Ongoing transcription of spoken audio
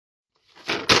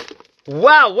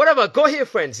Wow, what have I got here,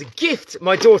 friends? A gift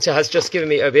my daughter has just given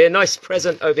me over here. Nice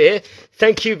present over here.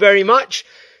 Thank you very much.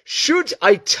 Should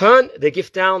I turn the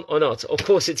gift down or not? Of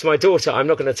course, it's my daughter. I'm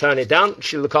not going to turn it down.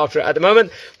 She'll look after it at the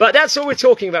moment. But that's all we're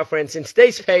talking about, friends, in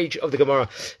today's page of the Gemara.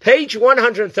 Page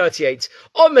 138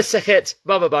 of Masechet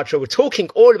Bava Batra. We're talking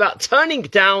all about turning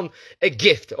down a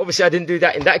gift. Obviously, I didn't do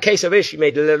that in that case over here. She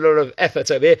made a lot of effort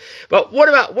over here. But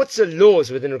what's the laws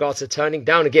within regards to turning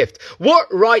down a gift? What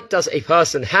right does a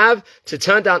person have to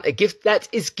turn down a gift that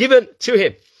is given to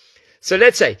him? So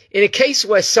let's say, in a case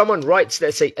where someone writes,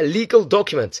 let's say, a legal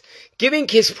document, giving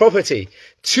his property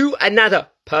to another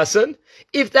person,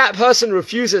 if that person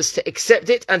refuses to accept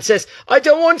it and says, I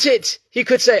don't want it, he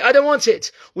could say, I don't want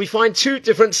it. We find two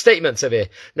different statements of here.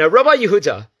 Now, Rabbi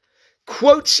Yehuda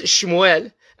quotes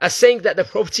Shmuel as saying that the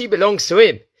property belongs to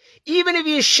him, even if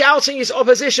he is shouting his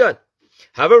opposition.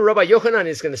 However, Rabbi Yochanan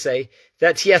is going to say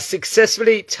that he has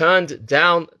successfully turned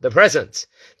down the present.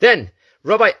 Then,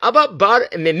 Rabbi Abba Bar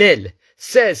Memel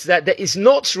says that there is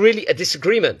not really a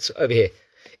disagreement over here.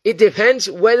 It depends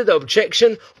whether the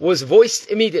objection was voiced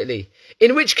immediately,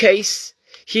 in which case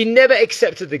he never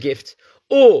accepted the gift,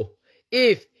 or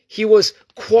if he was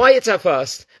quiet at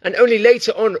first and only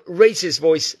later on raised his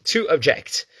voice to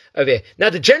object over here.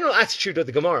 Now, the general attitude of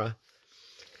the Gemara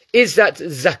is that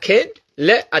Zaken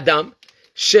le Adam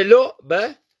shelo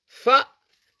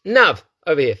b'fanav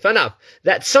over here, fanav,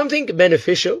 that something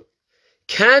beneficial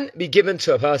can be given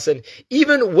to a person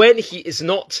even when he is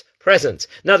not present.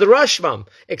 Now, the Rashbam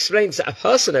explains that a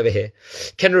person over here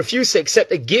can refuse to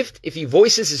accept a gift if he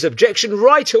voices his objection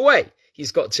right away.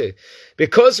 He's got to.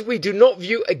 Because we do not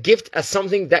view a gift as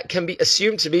something that can be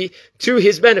assumed to be to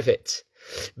his benefit.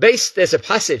 There's a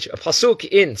passage, a pasuk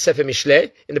in Sefer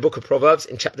Mishlei, in the book of Proverbs,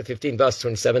 in chapter 15, verse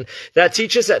 27, that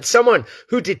teaches that someone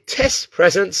who detests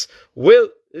presents will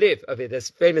live. Okay, there's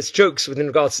famous jokes within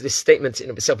regards to this statement in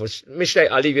itself. Mishlei,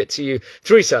 I'll leave it to you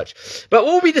to research. But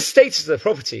what will be the status of the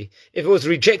property if it was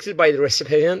rejected by the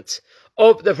recipient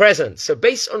of the present? So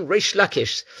based on Reish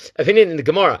Lakish's opinion in the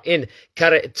Gemara, in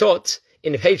Karetot,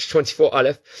 in page 24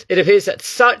 Aleph, it appears that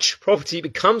such property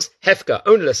becomes hefka,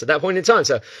 ownerless at that point in time.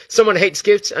 So someone hates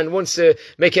gifts and wants to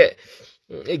make it,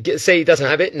 say he doesn't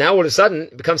have it, now all of a sudden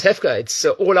it becomes hefka. It's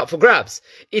all up for grabs.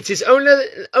 It is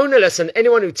ownerless, and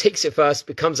anyone who takes it first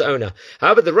becomes owner.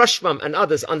 However, the Rashbam and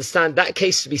others understand that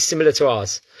case to be similar to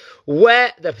ours,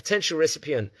 where the potential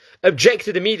recipient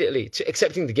objected immediately to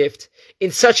accepting the gift. In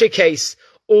such a case,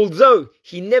 although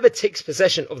he never takes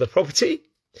possession of the property,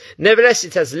 nevertheless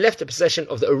it has left the possession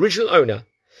of the original owner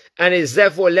and is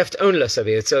therefore left ownerless of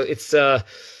it. So it's,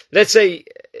 let's say,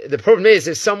 the problem is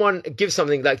if someone gives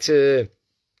something like to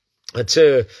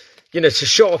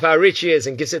show off how rich he is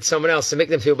and gives it to someone else to make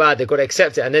them feel bad, they've got to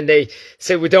accept it, and then they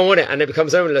say we don't want it, and it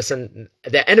becomes ownerless, and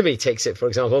their enemy takes it, for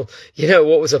example,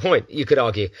 what was the point? You could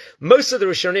argue. Most of the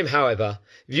Rishonim, however,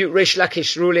 view Reish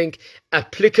Lakish's ruling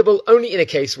applicable only in a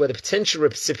case where the potential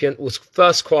recipient was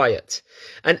first quiet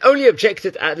and only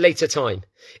objected at a later time.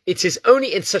 It is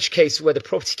only in such case where the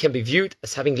property can be viewed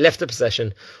as having left the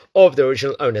possession of the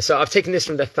original owner. So I've taken this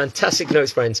from the fantastic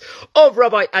notes, friends, of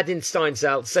Rabbi Adin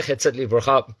Steinzal, Zechet Tzedli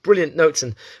Bracha. Brilliant notes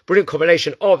and brilliant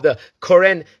combination of the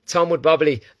Koren Talmud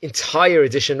Babli entire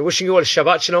edition. Wishing you all a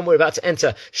Shabbat Shalom. We're about to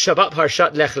enter Shabbat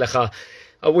Parshat Lech Lecha.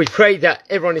 We pray that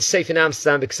everyone is safe in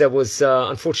Amsterdam, because there was,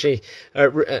 unfortunately,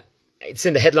 it's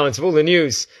in the headlines of all the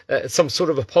news, some sort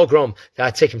of a pogrom that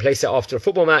had taken place there after a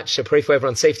football match. So pray for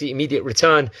everyone's safety, immediate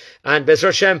return, and Be'ezrat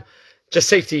Hashem, just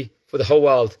safety for the whole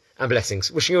world and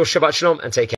blessings. Wishing you all Shabbat Shalom and take care.